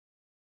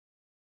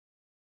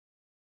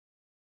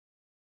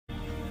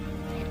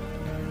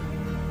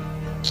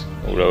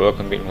Alright,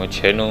 welcome back to my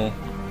channel.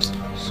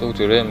 So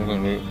today I'm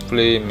going to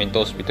play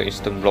Mental Hospital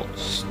Eastern Bloc,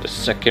 the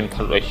second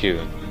part right here.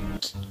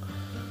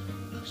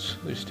 So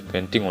it's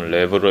depending on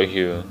level right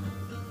here.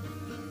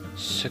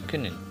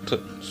 Second and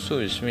third, so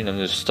it's mean I'm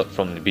going to start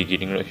from the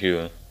beginning right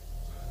here.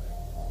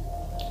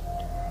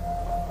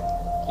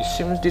 It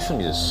seems this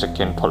one is the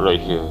second part right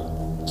here.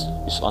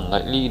 It's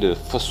unlikely the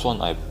first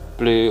one I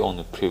play on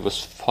the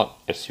previous part,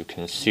 as you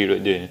can see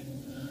right there.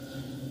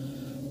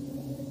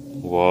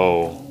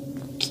 Wow.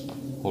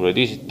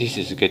 Already this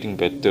is getting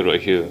better right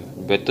here.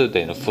 Better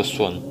than the first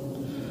one.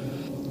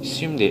 It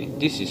seems that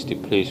this is the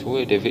place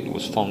where David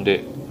was found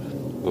dead.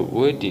 But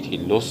where did he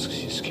lose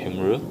his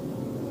camera?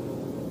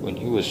 When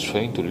he was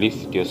trying to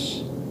leave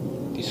this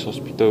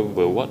hospital,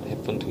 but what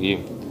happened to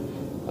him?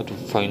 I have to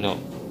find out.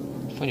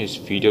 Find his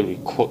video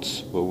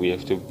records, but we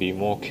have to be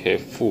more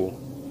careful.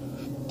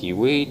 The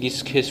way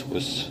this case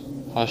was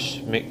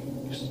harsh makes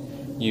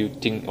you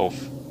think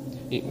of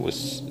it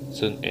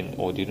wasn't an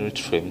ordinary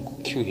tramp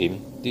who killed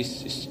him.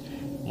 This is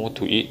more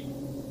to it.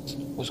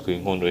 What's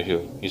going on right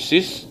here? Is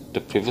this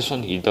the previous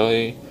one he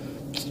died?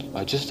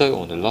 I just died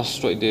on the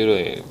last right there,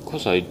 right?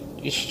 Cause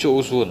it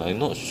shows one. I'm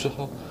not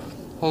sure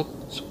how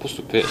supposed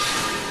to pass.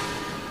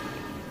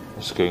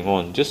 What's going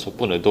on? Just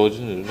open the door.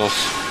 Just the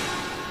last.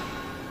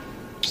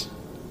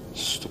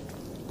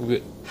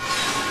 Stupid.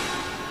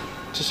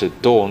 Just a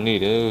door only.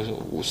 There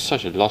was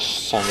such a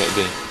last sound right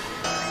there.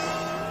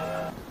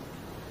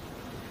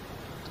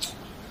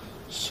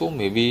 So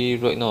maybe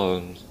right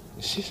now,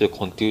 is this a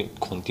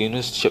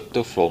continuous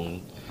chapter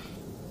from?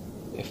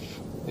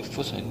 At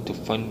first, I need to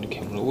find the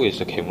camera. Where is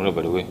the camera,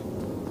 by the way?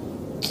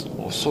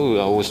 Oh, so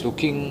I was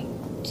looking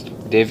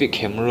David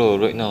camera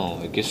right now.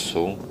 I guess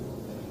so.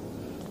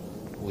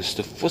 Was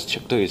the first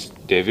chapter is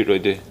David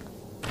right there?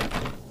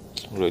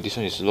 Right, this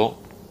one is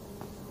locked.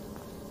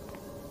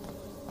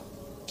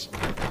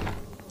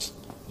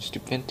 It's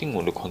depending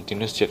on the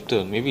continuous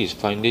chapter. Maybe it's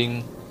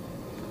finding.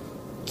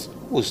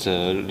 What's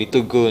the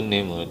little girl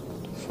name?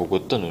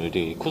 Forgotten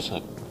already. Cause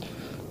I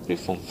played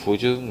from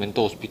Forger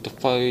Mental Hospital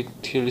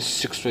 5 till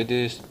 6 right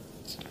there.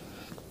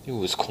 It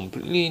was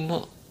completely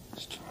not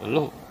a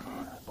lot.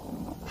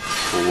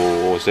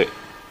 Whoa, what was that?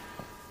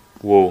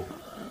 Whoa.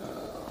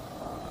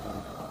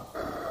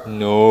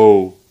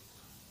 No.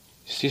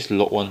 Is this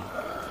locked one?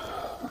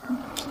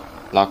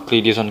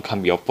 Luckily this one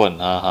can't be open.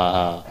 Ha ha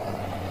ha.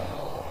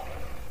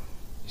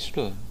 It's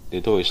true. The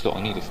door is locked.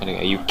 I need to find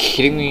it. Are you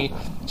kidding me?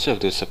 So I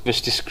have to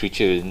suppress this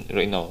creature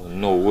right now.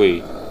 No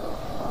way.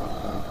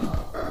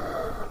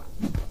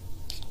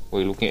 What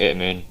are you looking at,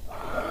 man?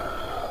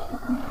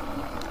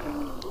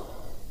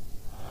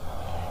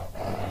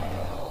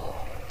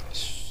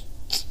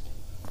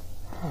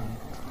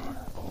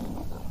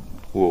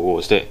 Whoa, what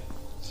was that?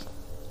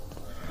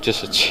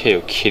 Just a chair. Are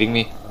you kidding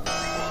me?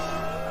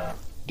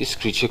 This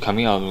creature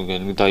coming out, I'm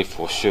gonna die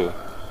for sure.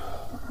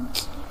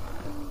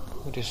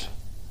 What is?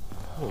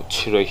 Oh,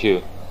 chair right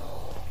here.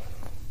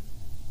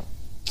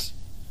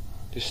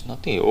 There's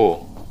nothing at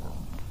all.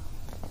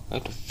 I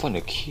have to find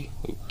a key.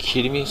 Are you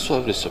kidding me? So I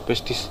have to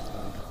suppress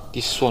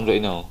this one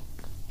right now.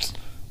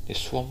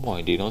 There's one more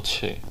I did not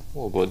check.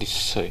 What about this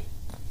side?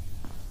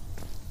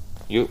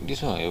 Yo,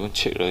 this one I haven't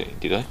checked, right?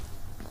 Did I?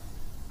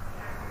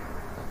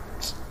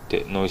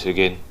 That noise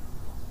again.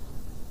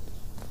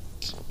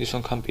 This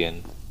one can't be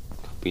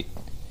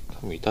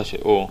touched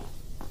at all.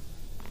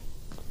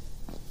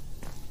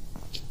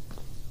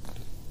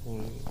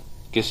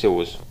 Guess that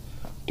was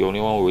the only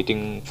one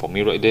waiting for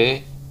me right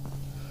there.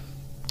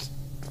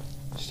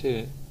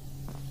 Still,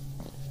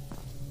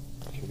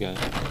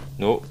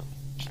 no,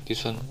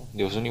 this one.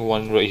 There was only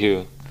one right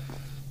here.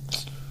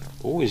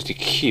 Oh, is the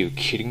key? Are you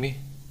kidding me?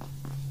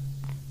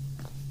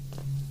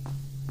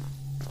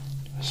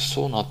 I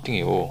saw nothing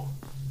at all.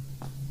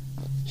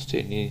 Is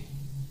there any?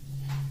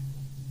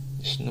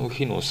 There's no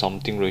hint or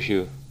something right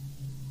here.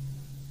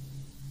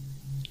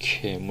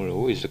 Camera.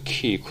 Where is the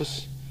key?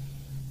 Cause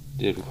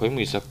the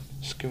requirement is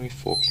asking me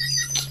for.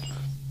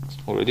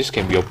 Alright, this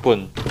can be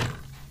opened.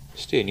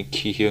 Is there any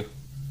key here?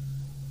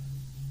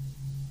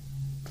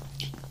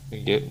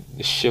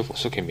 The shelf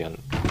also can be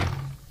unlocked.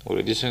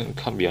 Alright, this one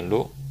can't be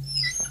unlocked.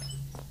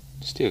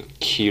 Is there a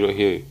key right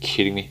here? Are you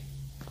kidding me?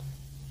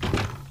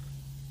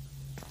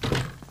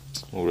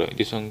 Alright,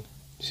 this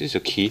is a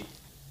key.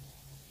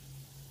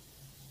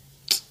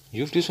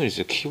 If this one is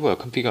a key, why I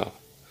can't pick up?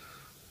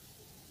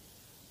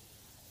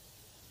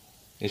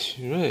 It's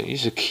right,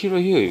 it's a key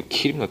right here. Are you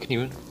kidding me? I can't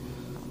even.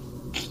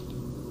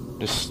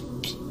 The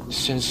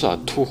sensors are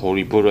too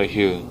horrible right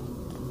here.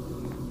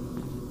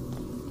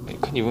 I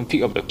can't even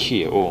pick up the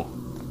key at all.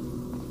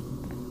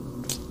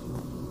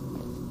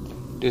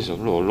 There's a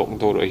lot of locked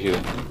door right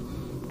here.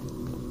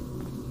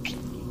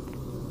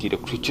 Did the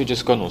creature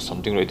just gone or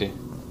something right there?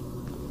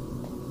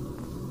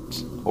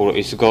 Alright,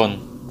 it's gone.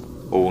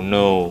 Oh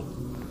no.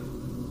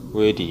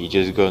 Where did he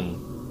just gone?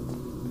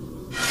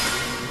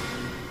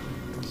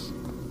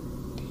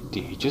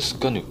 Did he just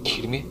gone? Are you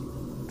kidding me?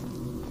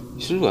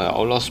 It's like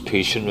our last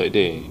patient right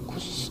there.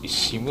 Cause it's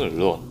similar a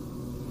lot.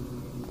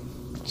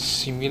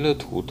 Similar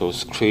to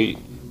those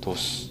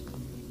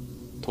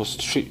Those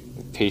 3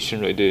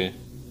 patients right there.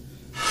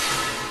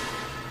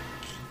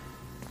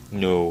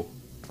 No.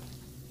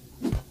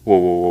 Whoa, whoa,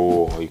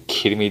 whoa, whoa, are you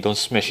kidding me? Don't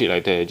smash it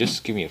like that.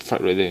 Just give me a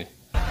fright right there.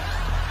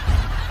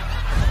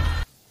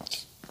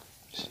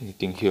 Is there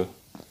anything here?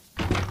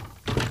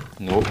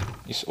 Nope,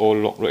 it's all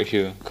locked right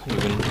here. Can't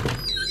even.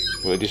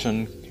 Well, this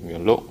one, give me a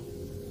lock.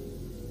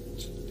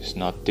 There's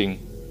nothing.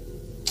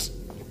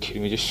 Are you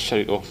kidding me? Just shut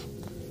it off.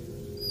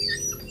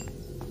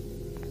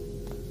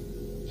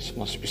 This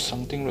must be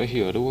something right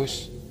here,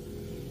 otherwise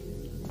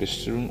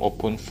this room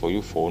open for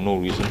you for no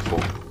reason for.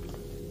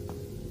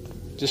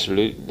 Just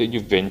let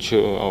you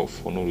venture out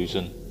for no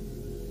reason.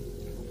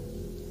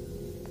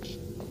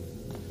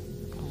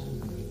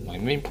 My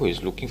main point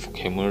is looking for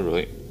camera,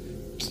 right?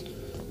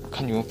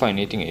 Can't even find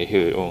anything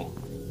here at all.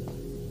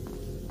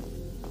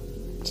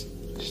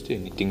 Is there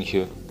anything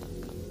here?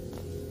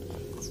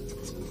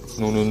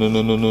 No, no, no,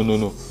 no, no, no, no,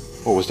 no.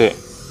 What was that?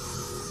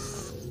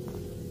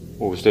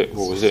 What was that?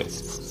 What was that?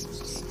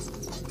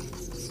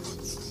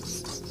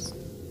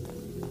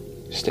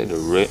 Is that the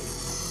rat?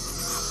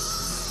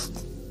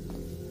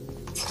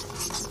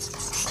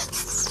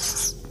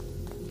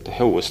 What the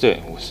hell was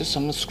that? Was there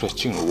someone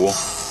scratching the wall?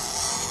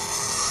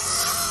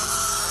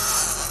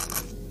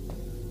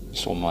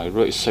 It's on my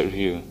right side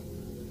here.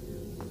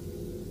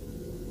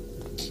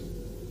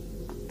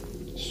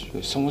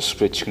 There's someone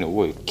scratching the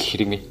wall. Are you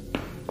kidding me?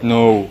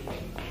 No.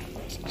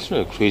 It's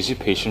like a crazy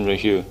patient right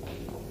here.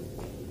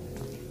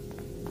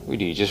 Where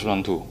did he just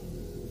run to?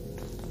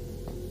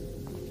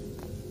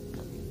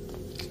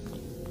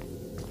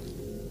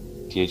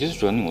 They're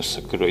just running a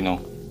circle right now.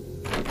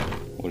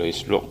 Oh, there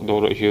is locked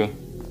door right here.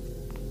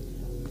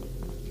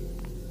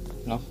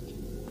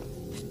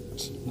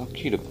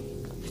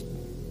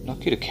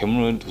 Lucky the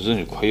camera doesn't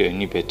require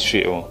any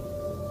battery at all.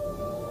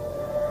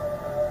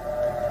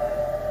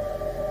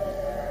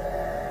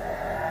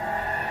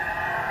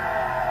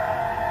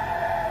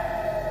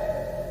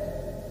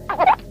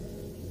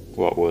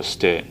 What was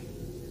that?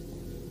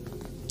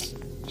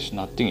 There's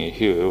nothing in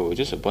here, oh,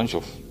 just a bunch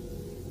of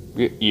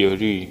weird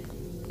eerie.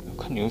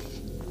 I can't even.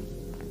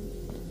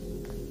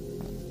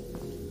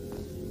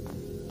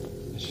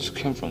 It just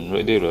came from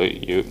right there,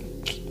 right? Yep.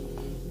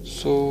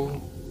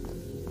 So,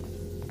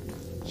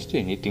 is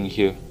there anything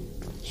here?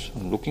 So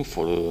I'm looking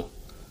for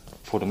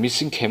the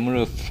missing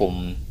camera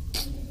from.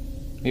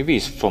 Maybe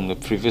it's from the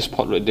previous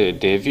part right there,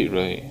 David,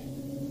 right?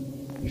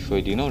 If I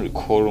did not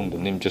recall wrong the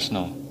name just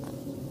now.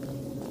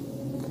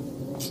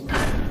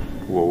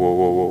 Whoa, whoa,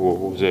 whoa, whoa, whoa,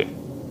 what was that?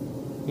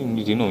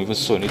 You did not even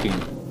saw anything.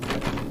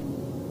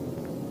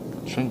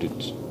 Trying to.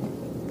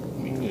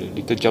 A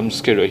little jump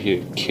scare right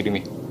here, kidding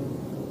me.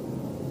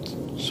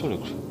 So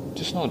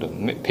just now the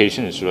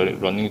patient is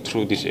running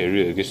through this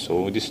area, I guess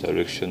so, this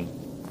direction.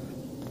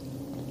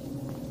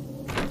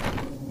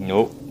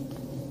 Nope.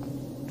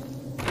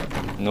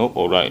 Nope,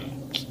 alright.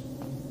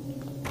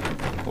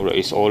 Alright,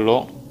 it's all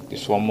locked.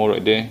 There's one more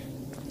right there.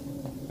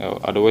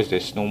 Otherwise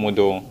there's no more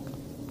door.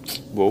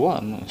 But what?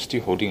 I'm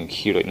still holding a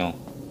key right now.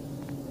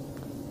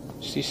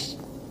 Is this?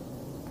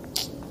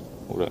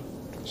 Alright.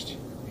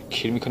 Are you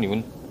kidding me? Can't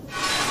even.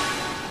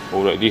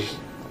 Alright, this.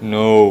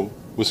 No.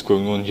 What's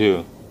going on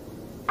here?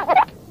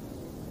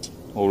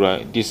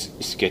 Alright, this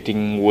is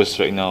getting worse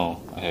right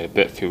now. I have a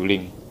bad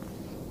feeling.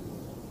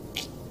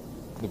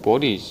 The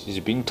body is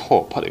being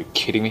torn apart. Are you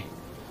kidding me?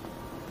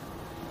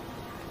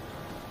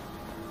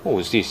 What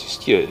was this?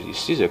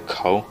 Is this a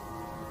cow?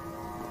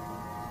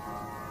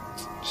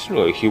 It's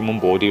like a human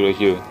body right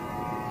here.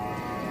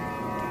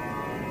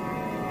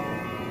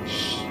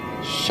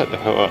 Shut the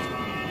hell up.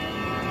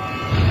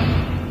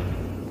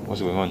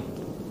 What's going on?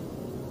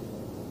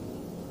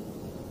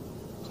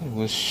 I'm not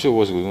even sure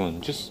what's going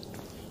on. Just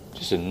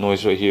a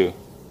noise right here.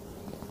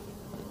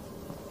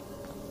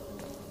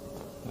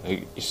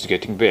 It's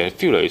getting bad. I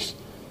feel like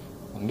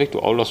I'm back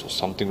to Outlast or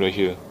something right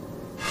here.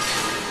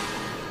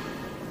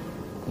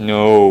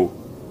 No.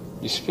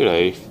 I just feel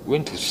like I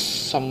went to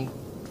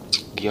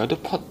the other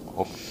part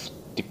of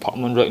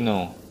department right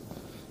now.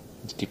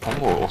 The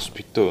department or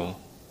hospital.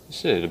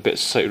 Is that the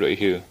bedside right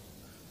here?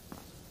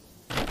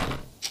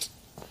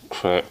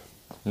 Crap.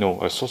 No,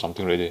 I saw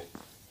something right there.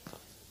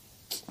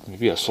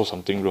 Maybe I saw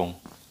something wrong.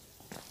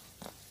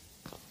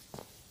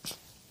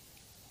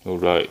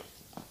 Alright.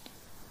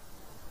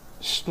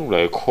 This looks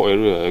like a core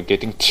area. I'm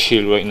getting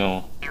chill right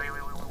now.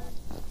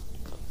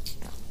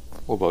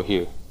 What about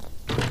here?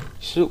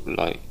 This looks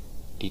like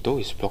the door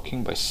is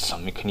blocking by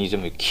some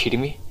mechanism. Are you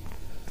kidding me?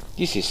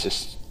 This is an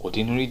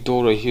ordinary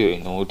door right here.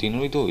 An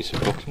ordinary door is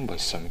blocking by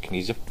some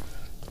mechanism.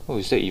 How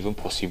is that even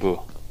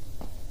possible?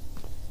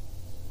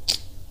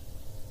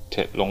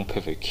 That long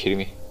path, are you kidding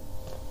me?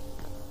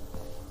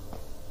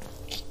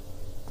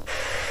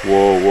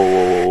 Whoa, whoa,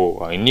 whoa, whoa,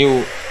 whoa. I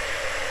knew.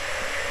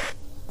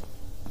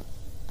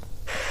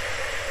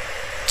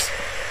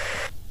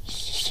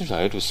 Seems like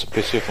I had to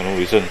suppress here for no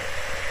reason.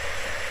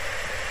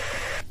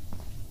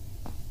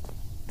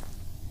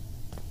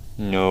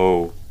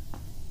 No.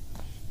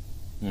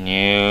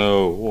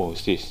 No. What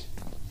was this?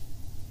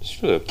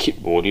 It's like a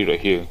kid body right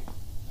here.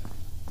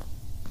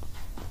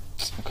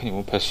 I can't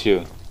even pass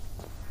here.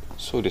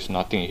 So there's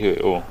nothing here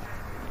at all.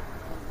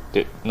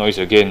 That noise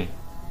again.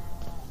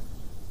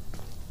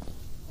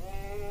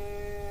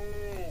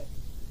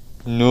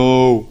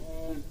 No.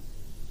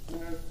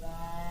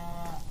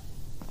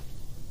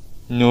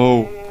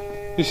 No.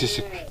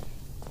 Is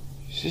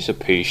this a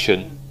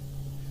patient?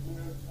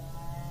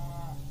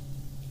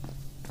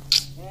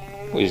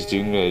 What is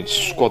doing there?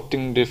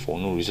 Squatting there for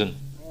no reason.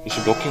 He's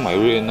blocking my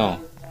way now.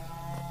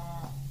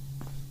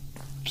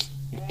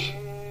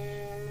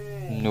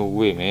 No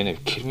way, man. Are you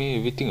kidding me?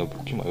 Everything are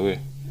blocking my way.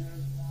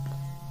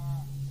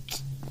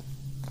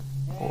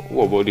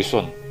 What about this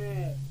one?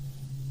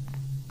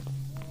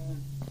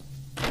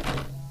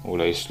 Oh,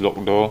 like it's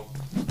locked door.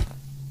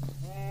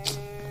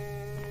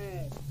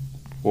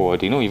 Oh, I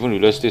did not even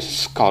realize there's a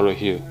scar right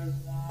here.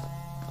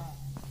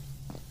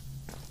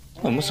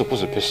 How am I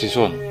supposed to press this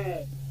one?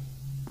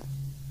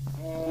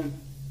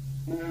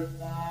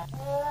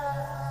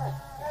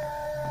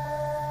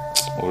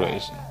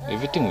 Alright,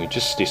 everything will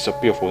just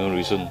disappear for no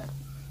reason.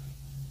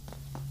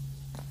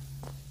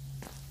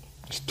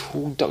 It's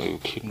too dark,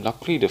 okay.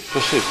 Luckily the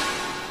flashlight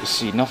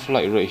is enough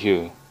light right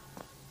here.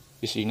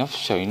 It's enough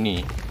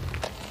shiny.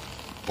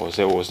 What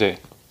was that?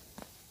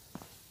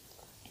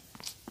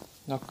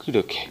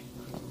 Luckily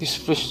this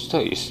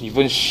flashlight is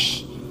even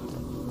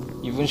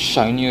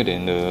shinier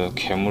than the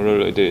camera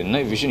right there.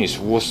 Night vision is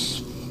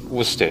worse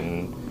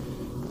than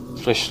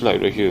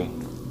flashlight right here.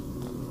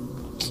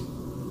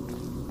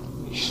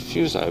 It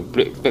feels like I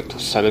break back to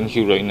Silent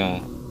Hill right now.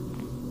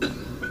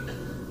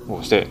 What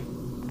was that?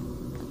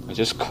 I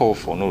just called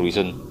for no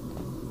reason.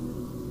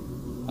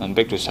 I'm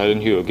back to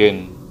Silent Hill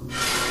again.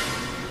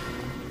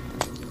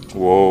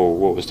 Whoa,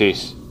 what was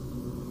this?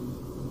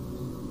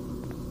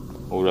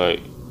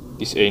 Alright,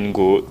 this ain't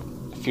good.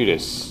 I feel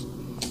that's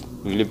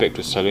really back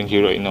to Silent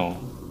Hill right now.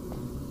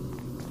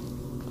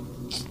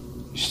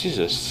 Is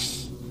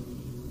this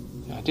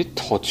are they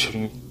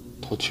torturing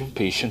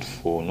patient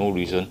for no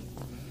reason?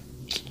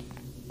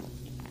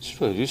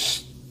 So you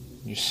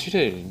see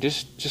that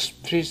just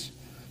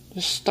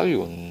start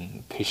you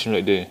on patient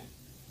right there.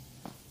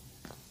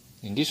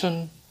 And this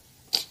one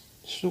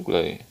look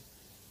like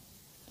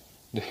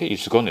the head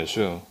is gone as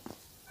well.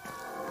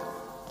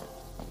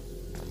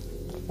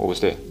 What was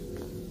that?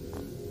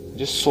 I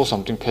just saw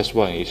something pass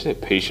by. Is that a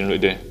patient right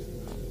there?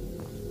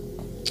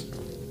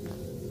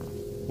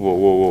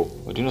 Whoa.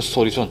 I did not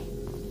saw this one.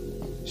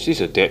 Is this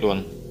a dead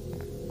one?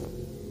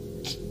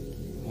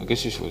 I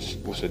guess this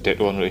was a dead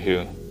one right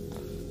here.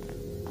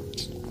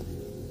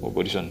 What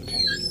about this one?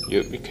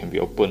 Yep, it can be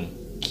open.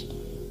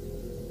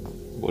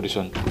 What about this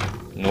one?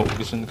 Nope,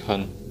 this one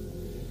can't.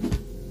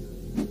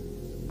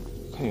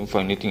 Can't even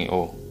find anything at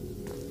all.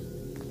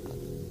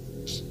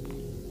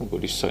 What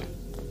about this side?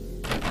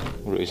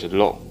 Alright, it's a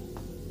lock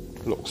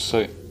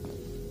side.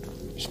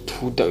 It's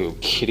too dark, you're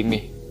kidding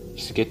me.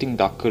 It's getting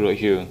darker right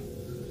here.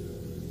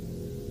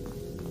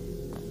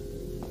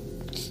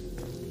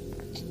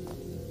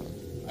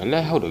 I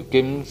like how the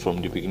game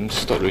from the beginning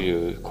start right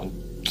here.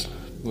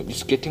 But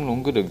it's getting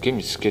longer, the game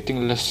is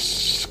getting less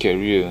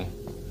scarier.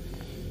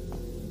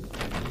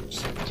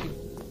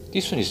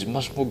 This one is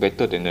much more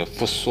better than the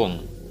first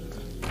one.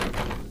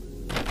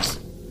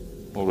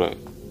 Alright,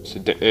 it's a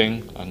dead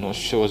end. I'm not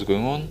sure what's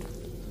going on.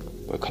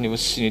 But I can't even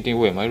see anything.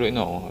 Where am I right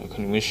now? I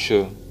can't even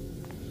sure.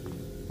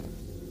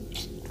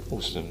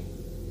 What's the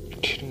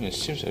kidding me? It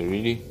seems like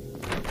really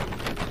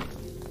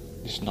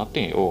there's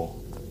nothing at all.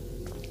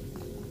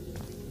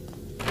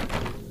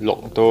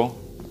 Locked door.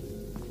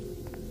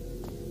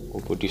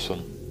 What about this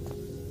one?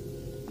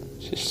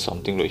 There's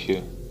something right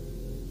here.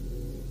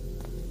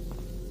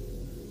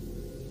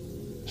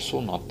 So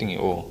nothing at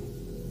all.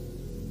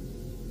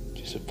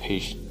 Just a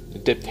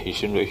dead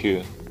patient right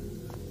here.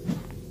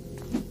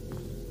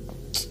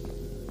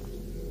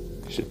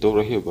 There's a door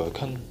right here, but I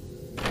can't.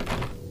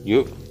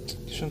 Yup,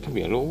 this one can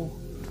be low.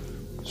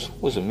 So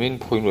what's the main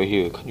point right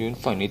here? I can't even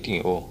find anything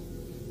at all.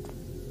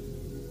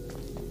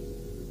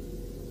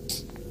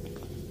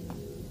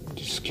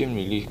 This game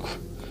really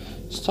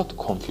started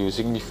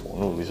confusing me for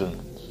no reason.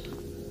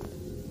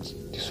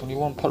 There's only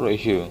one part right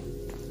here.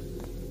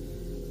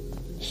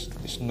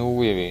 There's no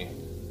way,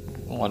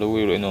 no other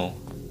way right now.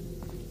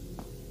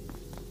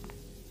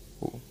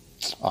 Oh,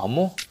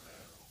 armor?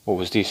 What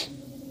was this?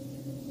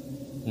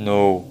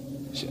 No,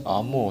 it's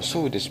armor.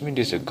 So this means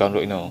there's a gun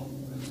right now.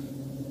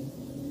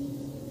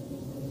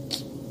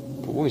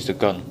 But where is the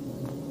gun?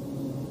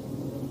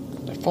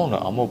 I found the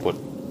armor, but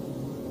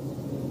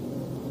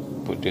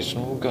there's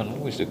no gun.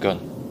 Where is the gun?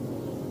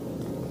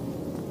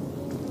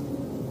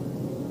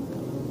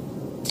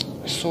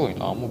 I saw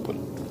an armor, but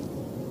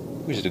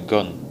where is the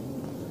gun?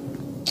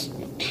 Are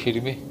you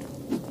kidding me?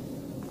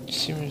 It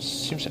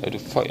seems like I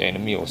have to fight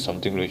enemy or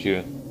something right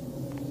here.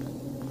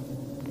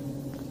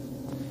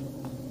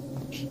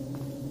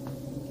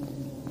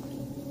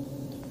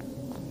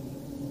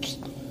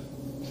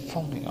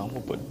 Found an armor,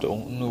 but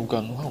no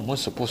gun. How am I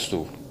supposed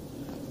to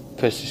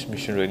pass this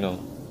mission right now?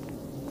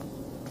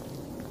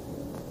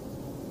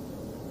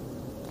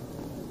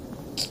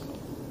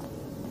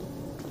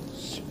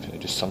 Seems like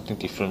there's something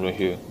different right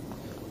here.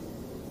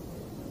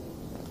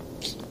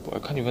 I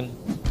can't even.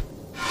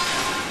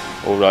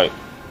 Alright,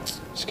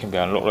 this can be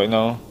unlocked right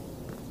now.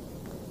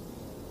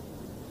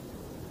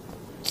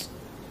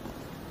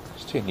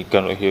 Still any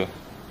gun right here.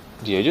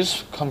 Did I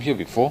just come here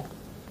before?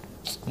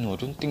 No, I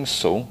don't think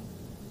so.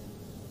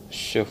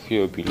 Shelf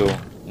here below.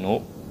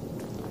 Nope.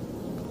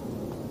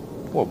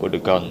 What about the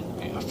gun?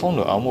 I found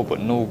the armor but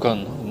no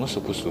gun. How am I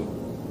supposed to?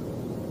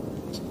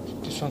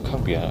 This one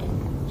can't be a...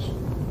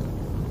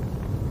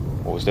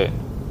 What was that?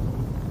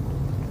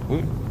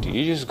 Wait, did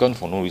he just gun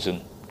for no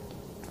reason?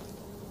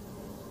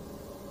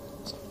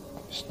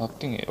 There's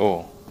nothing at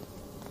all.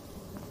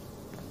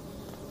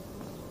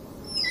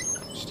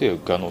 Is there a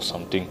gun or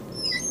something?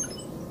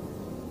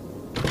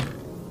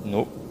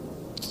 Nope.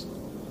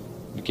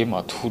 The game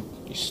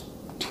is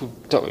too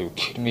dark. Are you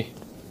kidding me?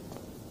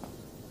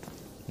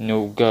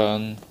 No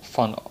gun.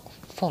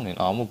 Found an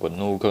armor but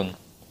no gun.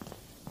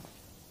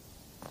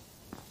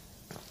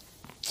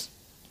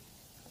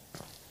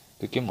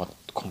 The game are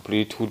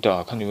completely too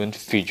dark. I can't even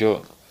figure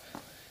out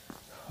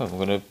how I'm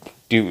gonna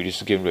deal with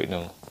this game right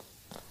now.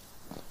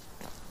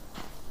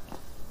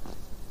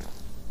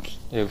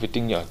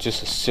 Everything, yeah, just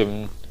the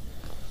same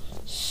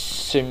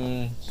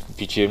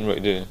BGM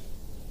right there.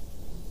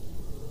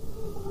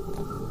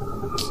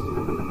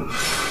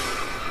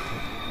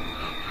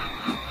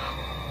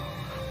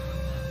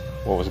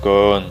 What's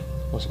going on?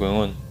 What's going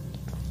on?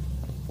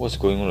 What's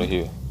going on right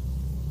here?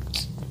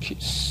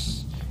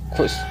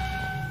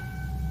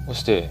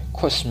 What's there?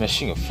 Quite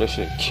smashing a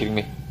flashlight. Are you kidding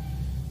me?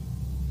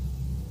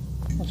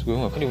 What's going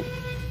on? I can't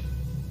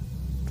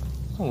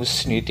even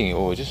see anything at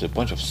all. Just a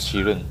bunch of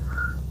siren.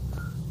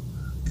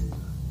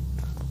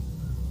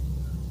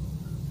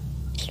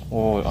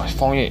 Oh, I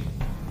found it.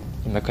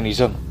 The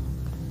mechanism.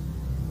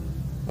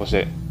 What's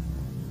that?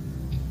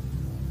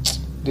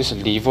 There's a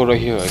lever right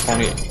here. I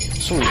found it.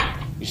 So,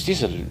 is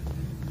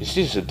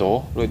this a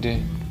door right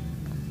there?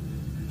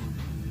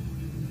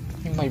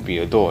 It might be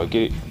a door. I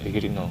get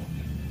it now.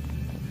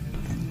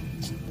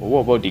 But what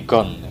about the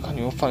gun? I can't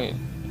even find it.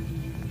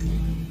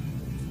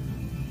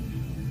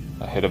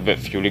 I had a bad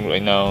feeling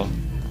right now.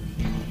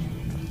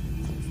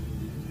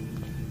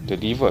 The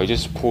lever I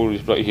just pulled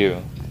is right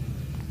here.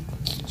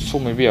 So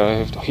maybe I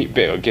have to hit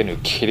back again. You're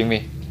kidding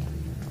me?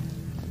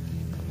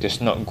 That's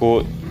not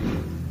good.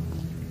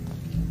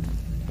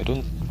 I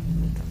don't.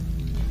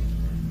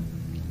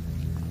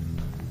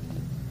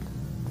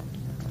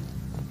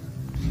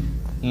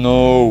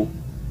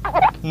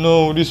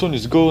 No, this one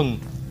is gone.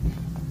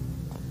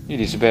 It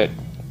is bad.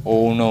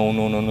 Oh no,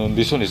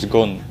 this one is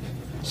gone.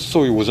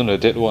 So it wasn't a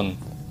dead one.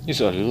 It's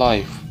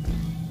alive.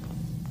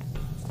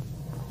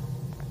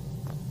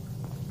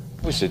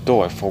 Where's the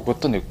door? I've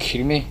forgotten. You're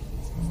kidding me?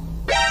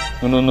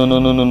 No,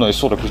 I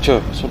saw the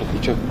picture.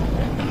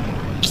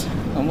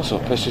 I'm not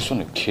surprised this one.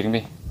 You're kidding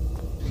me?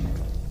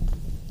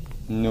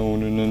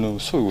 No.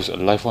 So it was a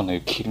live one. Are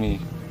you kidding me?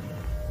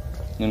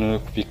 No,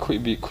 be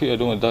quick. I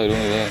don't want to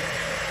die.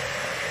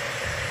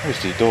 Where's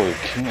the door? You're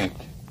kidding me?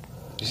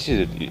 Is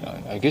this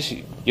I guess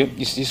yep,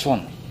 it's this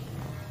one.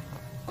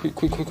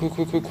 Quick. You're kidding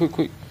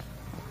me?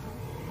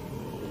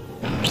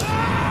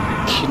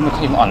 I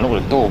can't even unlock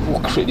the door. Who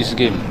created this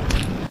game?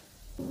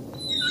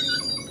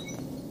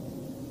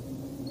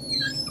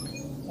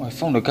 Oh, I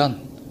found the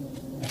gun.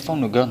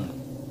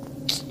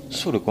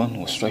 So the gun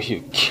was right here.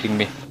 You're kidding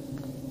me?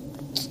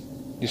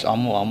 This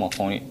armor, I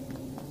found it.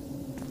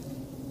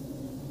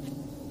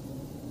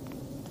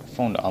 I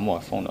found the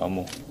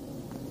armor.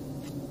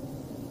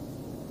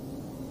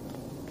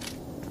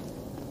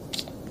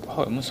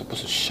 How am I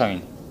supposed to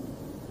shine?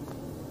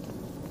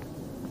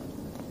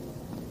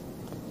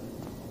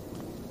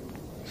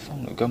 I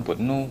found the gun, but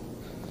no.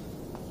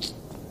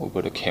 What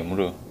about the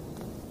camera?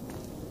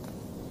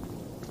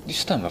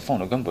 This time I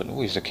found a gun, but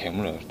where is the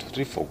camera? I've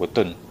totally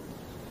forgotten.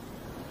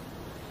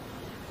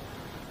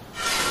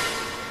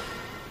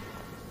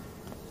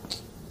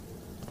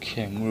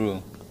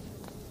 Camera.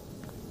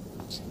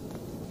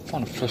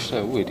 Found a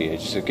flashlight. Where did I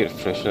just get a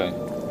flashlight?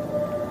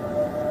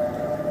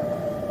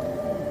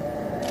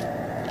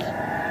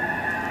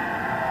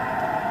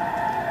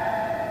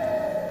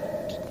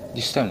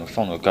 This time I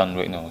found a gun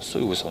right now, so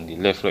it was on the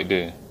left right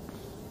there.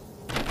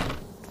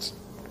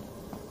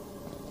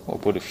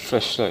 What about the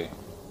flashlight?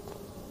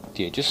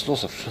 Did I just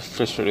lost a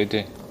flashlight right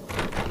there?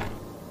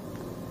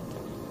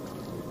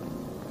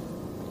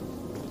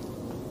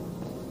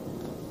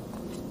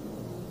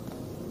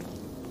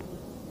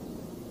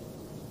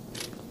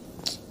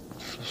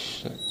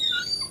 Flashlight.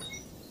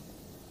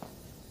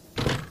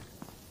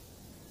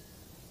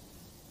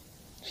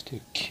 Still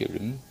key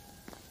room.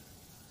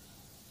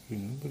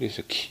 Remember there's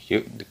a key.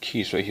 Yep, the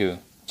key is right here.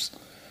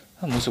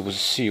 How am I supposed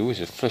to see? Where's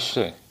the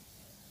flashlight?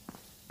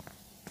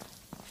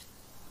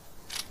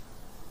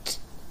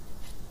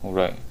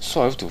 Alright,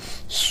 so I have to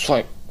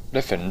swipe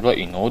left and right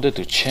in order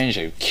to change.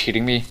 Are you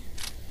kidding me?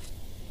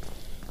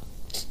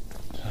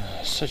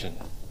 Such a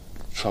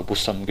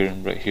troublesome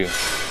game right here.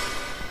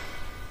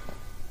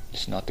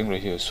 There's nothing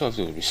right here, so I have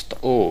to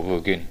restart all over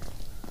again.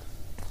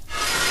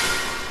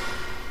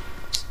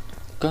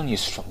 Gun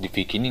is from the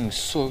beginning,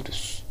 so I have to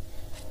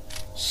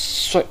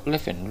swipe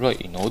left and right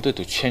in order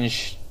to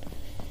change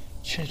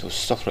those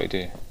stuff right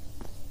there.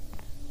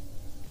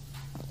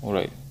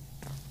 Alright,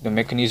 the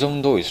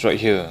mechanism door is right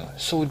here.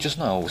 So just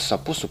now I was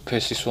supposed to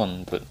press this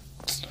one, but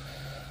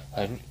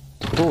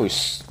the door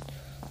is,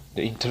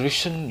 the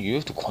interaction you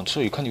have to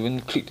control, you can't even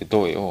click the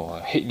door at all.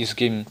 I hate this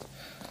game.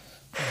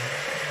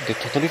 They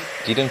totally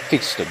didn't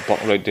fix the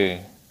bug right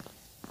there.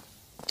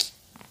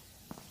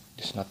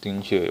 There's nothing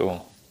here at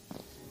all.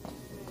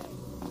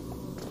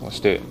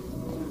 What's that?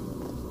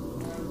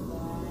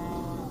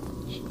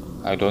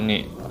 I don't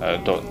need. I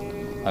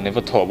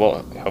never thought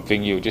about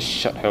helping you. Just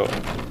shut hell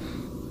up.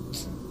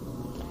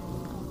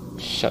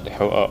 Shut the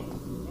hell up.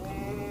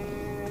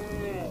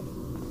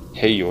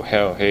 Hey, you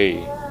hell,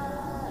 hey.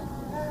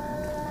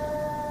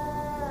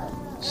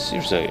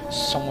 Seems like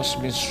someone's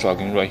been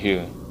struggling right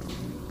here.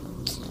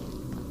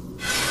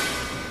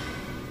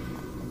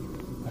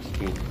 I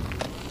feel.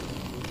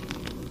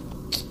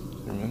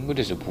 Remember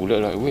there's a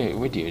bullet, right?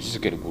 Where did I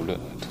just get a bullet?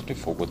 I totally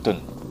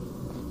forgotten.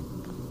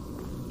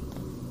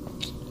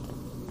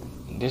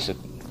 There's a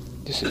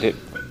dead.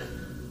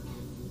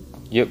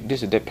 Yep,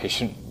 there's a dead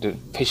patient. The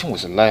patient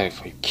was alive.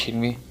 Are you kidding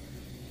me?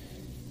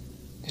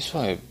 That's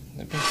why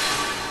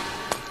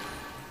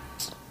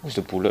where's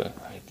the bullet?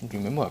 I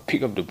remember I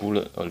picked up the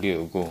bullet earlier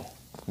ago.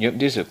 Yep,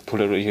 there's a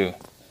bullet right here.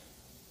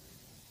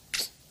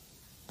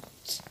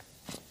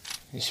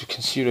 As you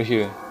can see right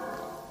here.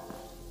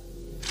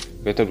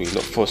 Better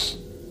reload first.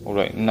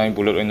 Alright, 9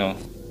 bullets right now.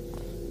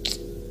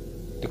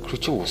 The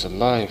creature was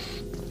alive.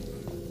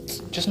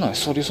 Just now I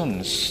saw this one.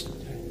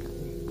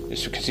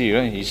 As you can see,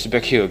 right, he's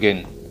back here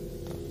again.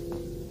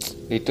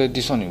 Later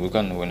this one will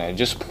gun when I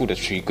just pull the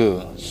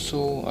trigger,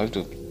 so I have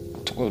to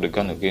take out the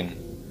gun again.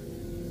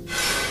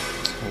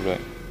 Alright.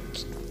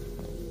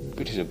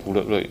 Maybe there's a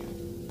bullet, right?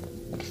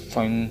 I have to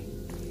find.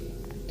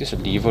 There's a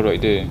lever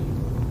right there.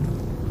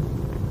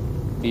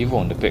 Lever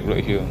on the back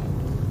right here.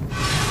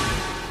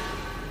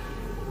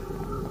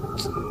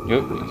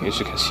 Yep, as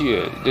you can see,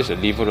 there's a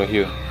lever right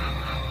here.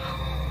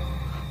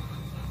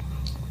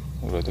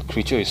 Alright, the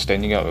creature is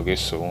standing up, I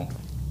guess so.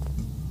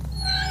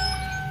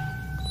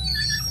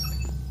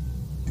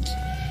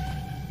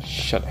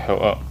 Shut the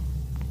hell up.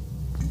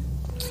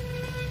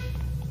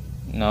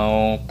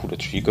 Now pull the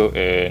trigger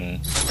and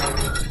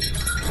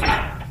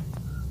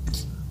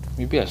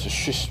maybe I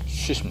should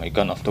switch my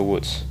gun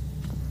afterwards.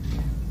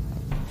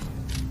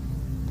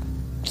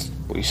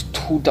 But it's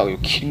too dark, you're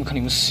kidding me, can't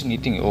even see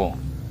anything at all.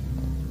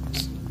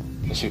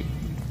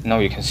 Now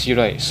you can see,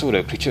 right? So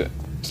the creature,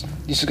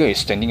 this guy is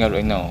standing up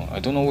right now. I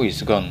don't know where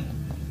he's gone.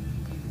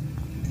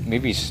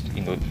 Maybe he's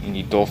in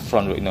the door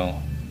front right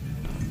now.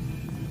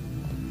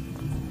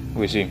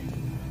 Where is he?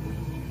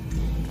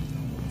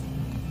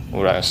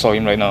 Alright, I saw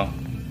him right now.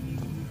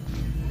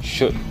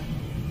 Shoot.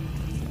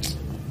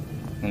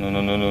 No.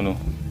 No.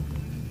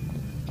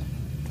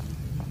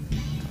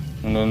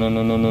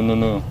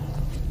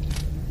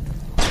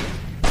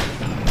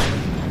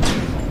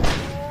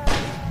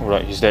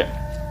 Alright, he's dead.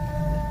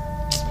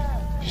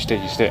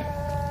 He's dead.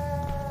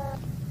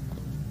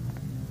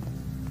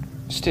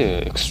 Is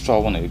there an extra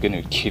one again?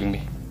 You're kidding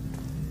me.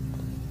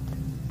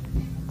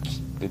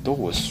 The door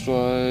was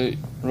right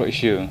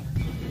here.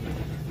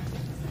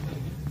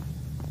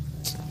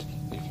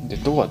 The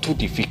door are too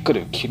difficult,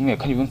 you're kidding me. I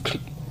can't even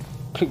click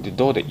the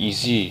door that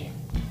easy.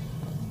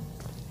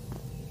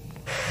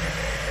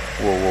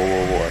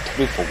 Whoa, I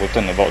totally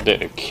forgotten about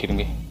that, you're kidding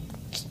me.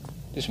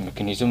 This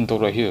mechanism door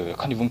right here, I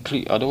can't even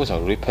click, otherwise I'll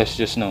already passed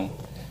just now.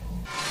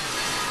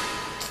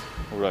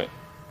 Alright.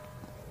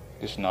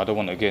 There's another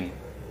one again.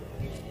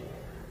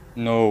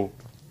 No.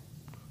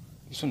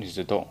 This one is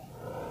the door.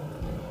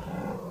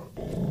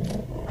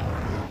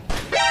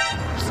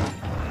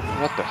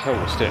 What the hell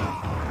was that?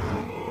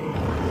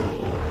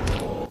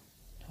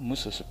 I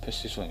must have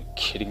suppressed this one, are you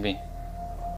kidding me?